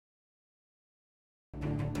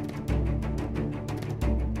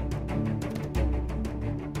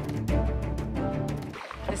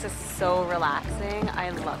This is so relaxing. I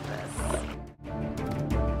love this.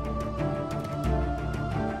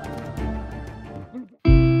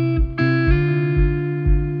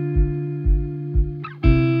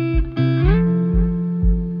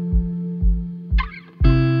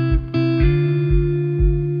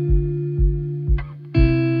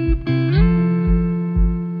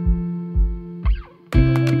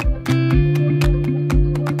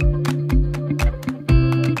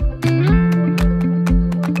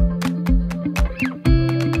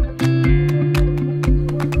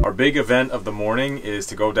 Big event of the morning is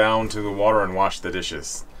to go down to the water and wash the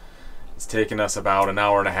dishes. It's taken us about an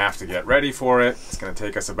hour and a half to get ready for it. It's going to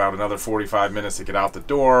take us about another 45 minutes to get out the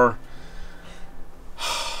door.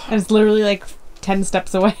 And it's literally like 10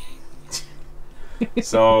 steps away.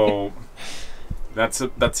 So that's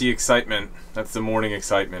the excitement. That's the morning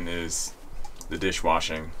excitement, is the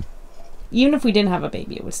dishwashing. Even if we didn't have a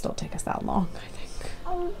baby, it would still take us that long, I think.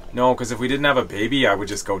 No, because if we didn't have a baby, I would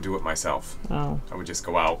just go do it myself. Oh. I would just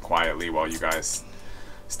go out quietly while you guys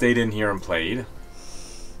stayed in here and played.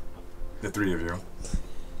 The three of you.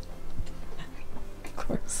 Of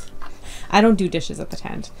course. I don't do dishes at the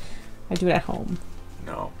tent. I do it at home.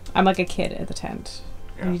 No. I'm like a kid at the tent.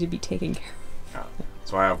 Yeah. I need to be taken care of. Yeah.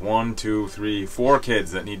 So I have 1, 2, 3, 4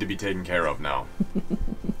 kids that need to be taken care of now.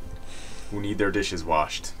 Who need their dishes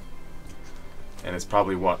washed. And it's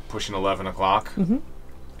probably, what, pushing 11 o'clock? Mm-hmm.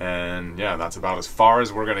 And yeah, that's about as far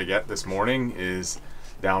as we're going to get this morning, is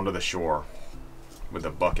down to the shore with a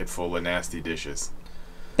bucket full of nasty dishes.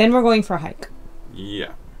 Then we're going for a hike.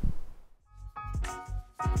 Yeah.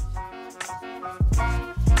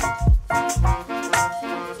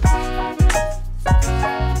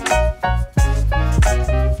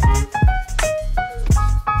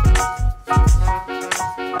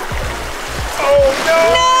 Oh no!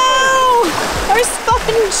 Our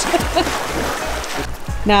sponge!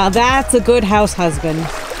 Now that's a good house husband.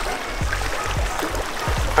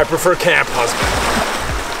 I prefer camp husband.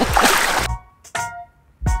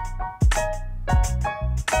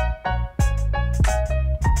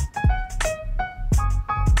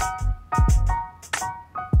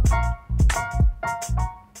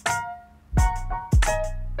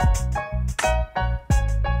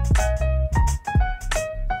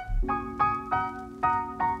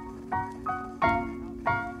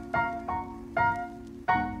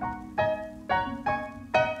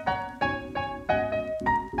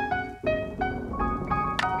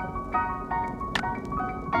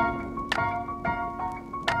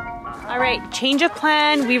 All right, change of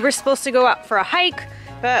plan. We were supposed to go out for a hike,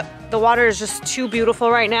 but the water is just too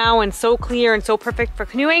beautiful right now and so clear and so perfect for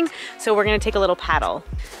canoeing. So we're gonna take a little paddle.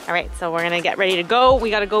 All right, so we're gonna get ready to go. We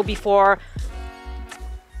gotta go before what?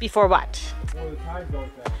 Before the tide goes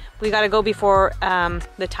down. We gotta go before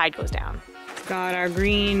the tide goes down. Got our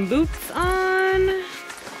green boots on.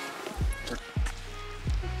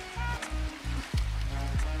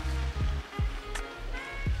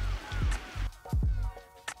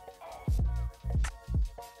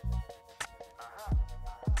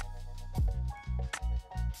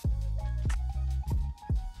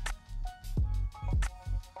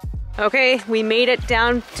 Okay, we made it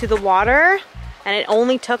down to the water and it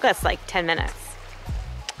only took us like 10 minutes.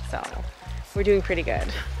 So we're doing pretty good,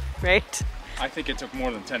 right? I think it took more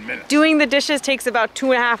than 10 minutes. Doing the dishes takes about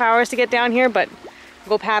 2.5 hours to get down here, but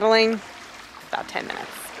go paddling, about 10 minutes.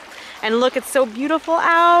 And look, it's so beautiful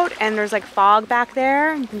out and there's like fog back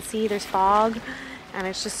there. You can see there's fog and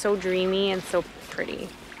it's just so dreamy and so pretty.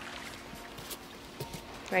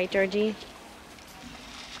 Right, Georgie?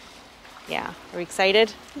 Yeah, are we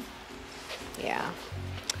excited? Yeah.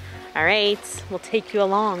 All right, we'll take you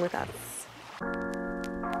along with us.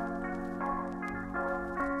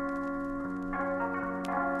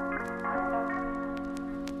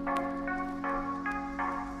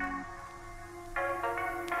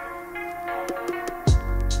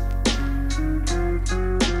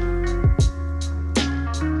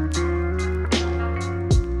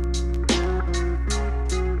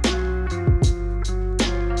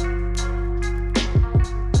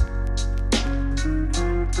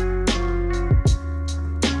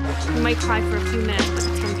 We might cry for a few minutes, but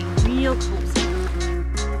it's gonna be real cozy.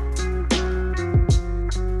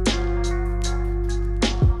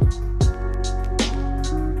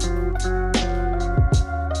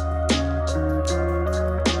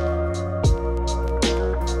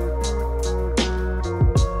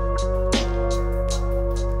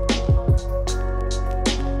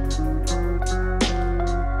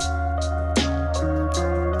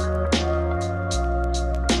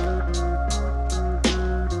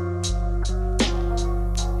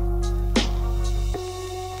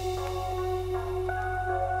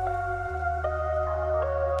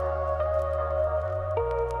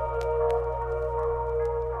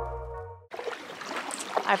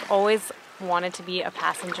 I've always wanted to be a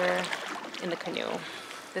passenger in the canoe.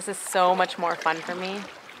 This is so much more fun for me.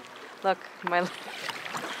 Look,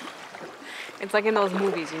 it's like in those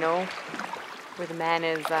movies, you know, where the man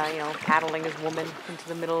is, you know, paddling his woman into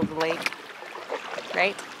the middle of the lake,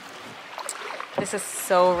 right? This is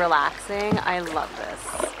so relaxing. I love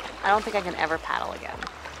this. I don't think I can ever paddle again,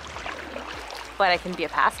 but I can be a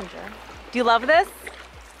passenger. Do you love this?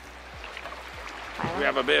 We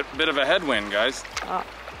have a bit of a headwind, guys. Oh.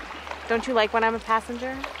 Don't you like when I'm a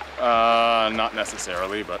passenger? Not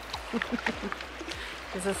necessarily, but...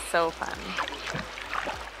 This is so fun.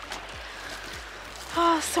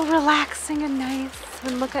 Oh, so relaxing and nice.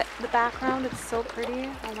 And look at the background, it's so pretty.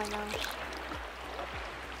 Oh my gosh.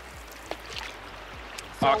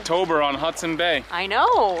 October on Hudson Bay. I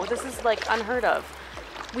know, this is like unheard of.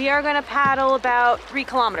 We are gonna paddle about 3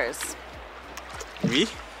 kilometers. We?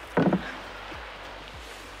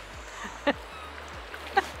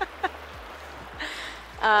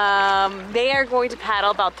 They are going to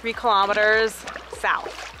paddle about 3 kilometers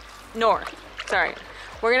north. Sorry.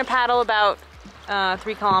 We're gonna paddle about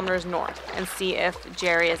 3 kilometers north and see if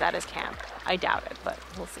Jerry is at his camp. I doubt it, but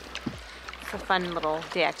we'll see. It's a fun little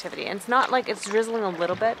day activity. And it's not like it's drizzling a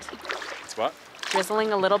little bit. It's what?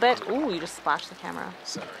 Drizzling a little bit. Ooh, you just splashed the camera.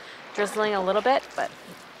 Sorry. Drizzling a little bit, but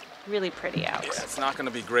really pretty out. Yeah, it's not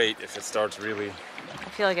gonna be great if it starts really I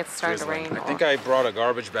feel like it's starting drizzling. to rain. I think I brought a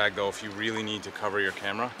garbage bag though if you really need to cover your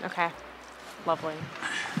camera. Okay. Lovely.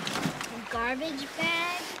 A garbage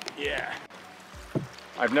bag? Yeah.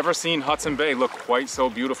 I've never seen Hudson Bay look quite so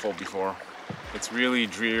beautiful before. It's really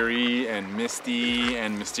dreary and misty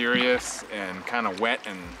and mysterious and kind of wet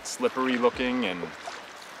and slippery looking, and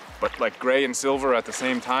but like gray and silver at the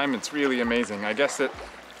same time. It's really amazing. I guess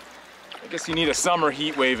you need a summer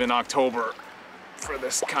heat wave in October for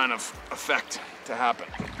this kind of effect to happen.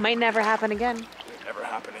 Might never happen again. It'll never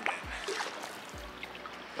happen again.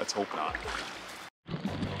 Let's hope not.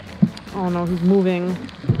 Oh no, he's moving.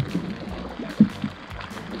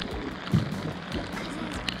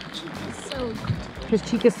 His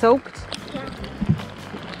cheek is soaked? Yeah.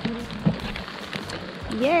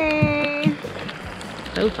 Yay!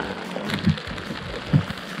 So fun.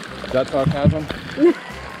 Is that sarcasm?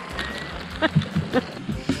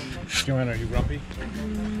 Joanna, are you grumpy?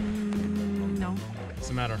 No. What's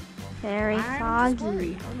the matter? Very I'm just foggy.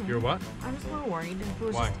 worried. You're what? I'm just a little worried. If it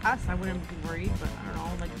was Why? just us, I wouldn't be worried, but I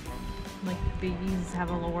don't know, like babies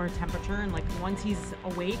have a lower temperature, and like once he's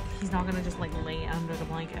awake, he's not gonna just like lay under the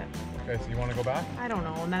blanket. Okay, so you want to go back? I don't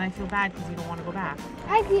know, and then I feel bad because you don't want to go back.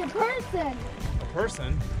 I see a person. A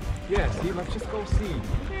person? Yeah, see, let's just go see.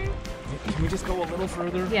 Okay. Can we just go a little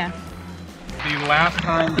further? Yeah. The last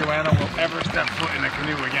time Joanna will ever step foot in a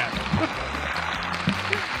canoe again.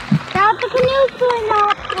 Stop the canoe filling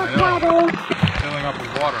up with water. Filling up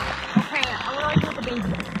with water. Okay, I want to look at the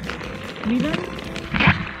baby. Leaving?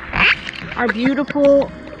 Our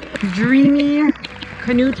beautiful, dreamy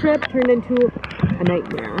canoe trip turned into a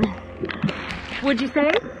nightmare. What'd you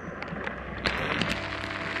say?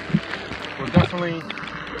 We're definitely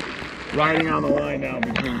riding on the line now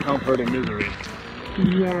between comfort and misery.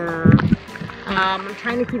 Yeah. I'm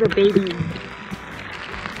trying to keep a baby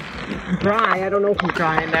dry. I don't know if he's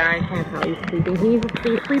dry in there. I can't tell. He's sleeping.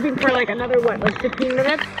 He's sleeping for like another, what, like 15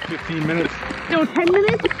 minutes? 15 minutes. No, 10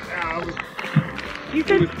 minutes? Yeah, You it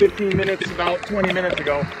said, was 15 minutes about 20 minutes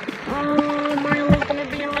ago. oh, Milo's gonna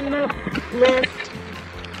be on the list.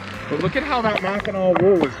 But look at how that Mackinac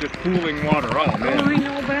wool is just pooling water. Oh, Oh, man. I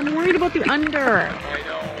know, but I'm worried about the under. I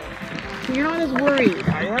know. You're not as worried.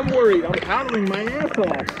 I am worried. I'm paddling my ass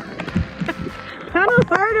off. Paddle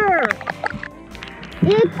harder.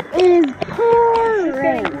 It is It's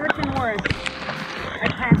pouring. getting worse and worse. I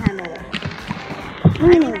can't handle it. I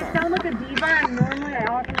mean, I sound like a diva, and normally I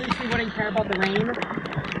obviously wouldn't care about the rain.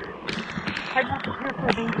 I have to care for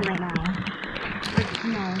a baby right now. Like,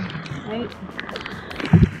 no, right?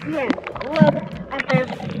 Yeah, look at this.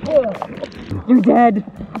 Oh. You're dead.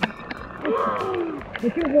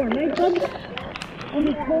 If you're warm, right, bud? And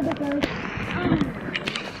it's cold as ice.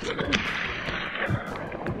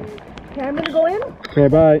 Okay, I'm gonna go in. Okay,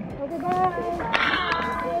 bye. Okay, bye.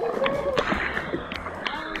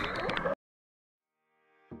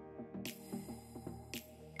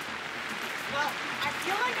 Well, I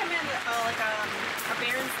feel like I'm in a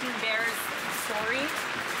Berenstain Bears story.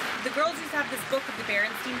 The girls used to have this book of the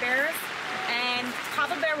Berenstain Bears, and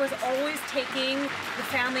Papa Bear was always taking the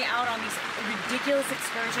family out on these ridiculous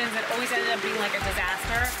excursions that always ended up being like a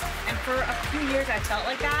disaster. And for a few years I felt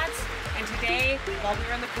like that. And today, while we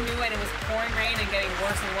were in the canoe and it was pouring rain and getting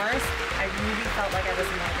worse and worse, I really felt like I was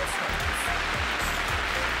in one of those stories.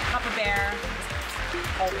 Papa Bear was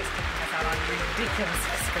Always taking us out on ridiculous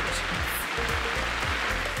excursions.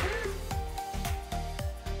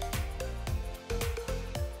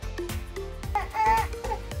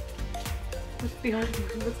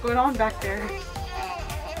 What's going on back there?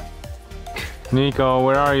 Nico,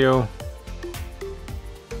 where are you?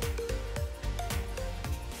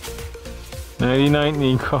 Nighty night,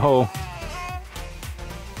 Nico.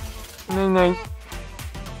 Night night.